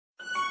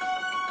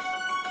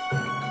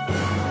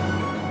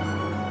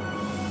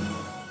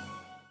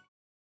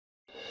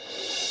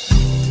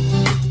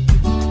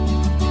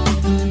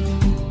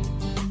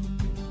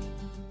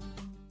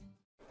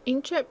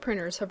Inkjet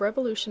printers have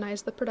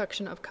revolutionized the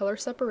production of color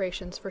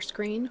separations for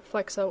screen,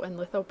 flexo, and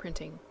litho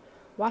printing.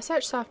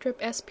 Wasatch SoftRIP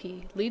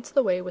SP leads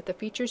the way with the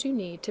features you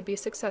need to be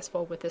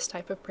successful with this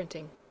type of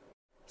printing.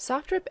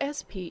 SoftRIP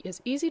SP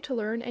is easy to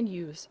learn and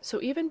use,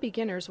 so even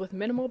beginners with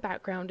minimal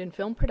background in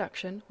film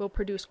production will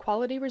produce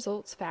quality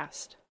results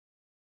fast.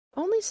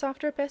 Only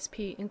SoftRIP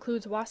SP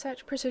includes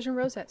Wasatch precision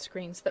rosette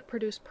screens that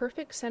produce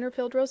perfect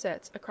center-filled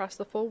rosettes across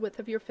the full width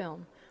of your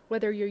film,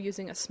 whether you're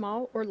using a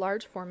small or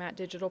large format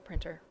digital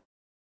printer.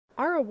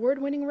 Our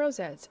award-winning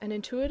rosettes and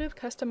intuitive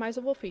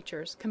customizable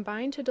features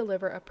combine to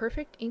deliver a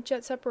perfect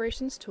inkjet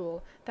separations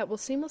tool that will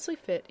seamlessly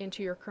fit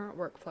into your current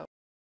workflow.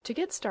 To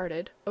get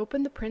started,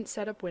 open the Print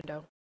Setup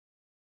window.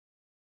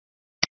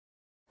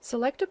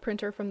 Select a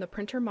printer from the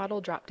Printer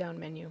Model drop-down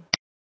menu.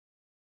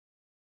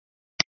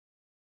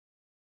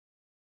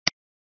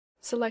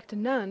 Select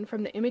None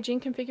from the Imaging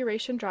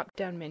Configuration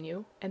drop-down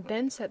menu, and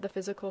then set the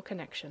physical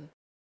connection.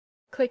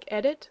 Click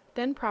Edit,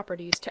 then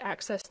Properties to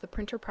access the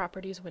Printer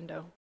Properties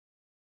window.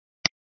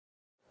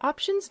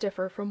 Options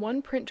differ from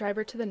one print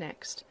driver to the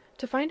next.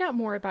 To find out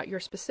more about your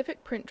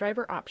specific print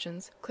driver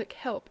options, click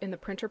Help in the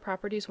Printer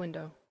Properties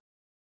window.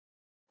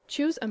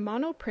 Choose a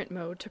mono print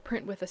mode to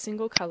print with a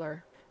single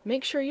color.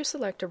 Make sure you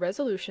select a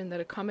resolution that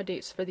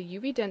accommodates for the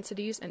UV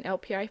densities and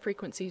LPI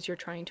frequencies you're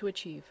trying to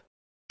achieve.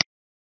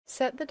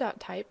 Set the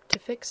dot type to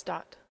Fixed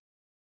Dot.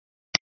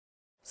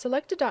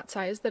 Select a dot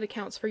size that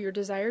accounts for your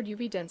desired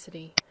UV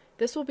density.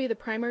 This will be the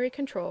primary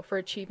control for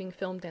achieving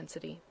film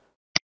density.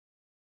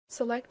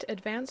 Select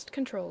Advanced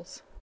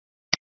Controls.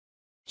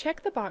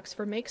 Check the box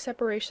for Make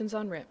Separations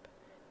on RIP.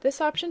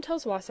 This option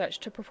tells Wasatch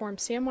to perform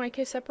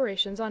CMYK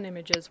separations on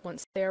images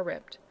once they are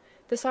ripped.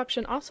 This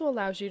option also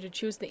allows you to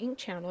choose the ink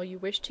channel you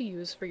wish to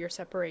use for your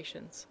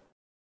separations.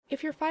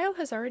 If your file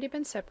has already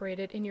been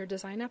separated in your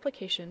design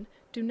application,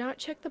 do not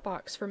check the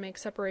box for Make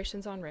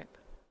Separations on RIP.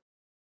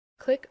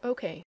 Click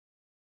OK.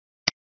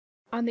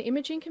 On the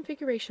Imaging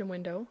Configuration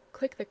window,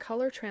 click the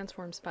Color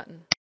Transforms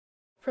button.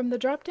 From the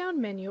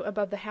drop-down menu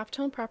above the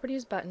Halftone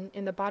Properties button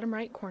in the bottom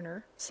right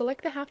corner,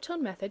 select the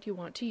halftone method you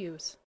want to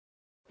use.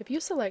 If you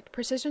select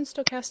Precision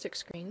Stochastic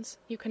Screens,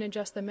 you can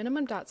adjust the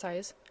minimum dot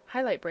size,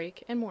 highlight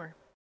break, and more.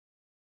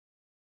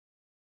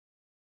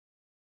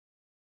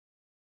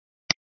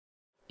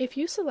 If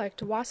you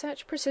select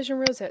Wasatch Precision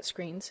Rosette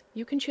Screens,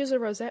 you can choose a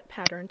rosette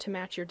pattern to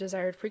match your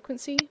desired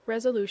frequency,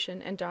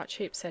 resolution, and dot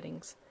shape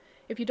settings.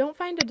 If you don't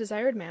find a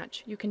desired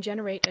match, you can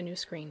generate a new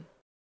screen.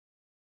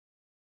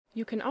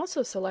 You can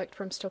also select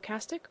from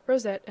stochastic,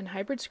 rosette, and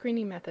hybrid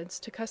screening methods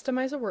to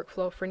customize a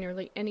workflow for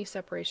nearly any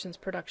separations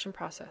production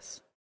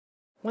process.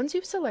 Once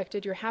you've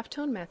selected your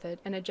halftone method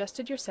and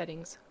adjusted your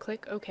settings,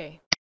 click OK.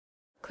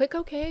 Click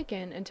OK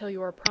again until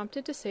you are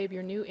prompted to save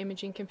your new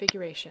imaging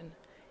configuration.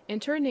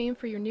 Enter a name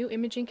for your new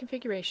imaging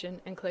configuration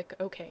and click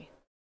OK.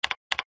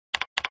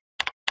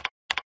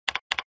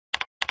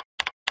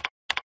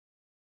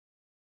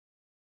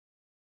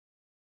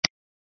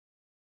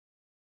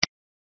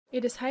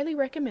 It is highly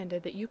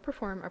recommended that you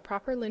perform a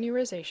proper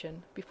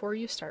linearization before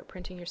you start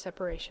printing your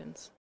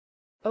separations.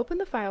 Open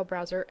the file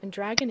browser and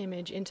drag an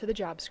image into the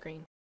job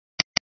screen.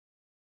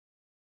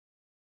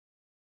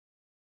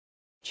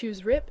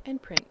 Choose RIP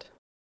and Print.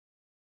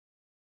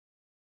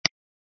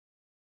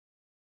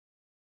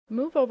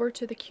 Move over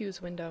to the Queues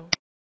window.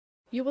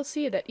 You will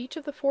see that each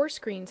of the 4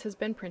 screens has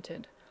been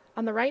printed.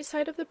 On the right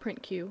side of the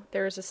print queue,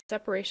 there is a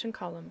separation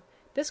column.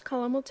 This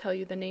column will tell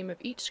you the name of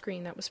each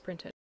screen that was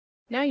printed.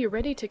 Now you're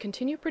ready to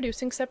continue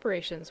producing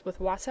separations with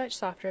Wasatch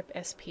SoftRIP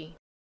SP.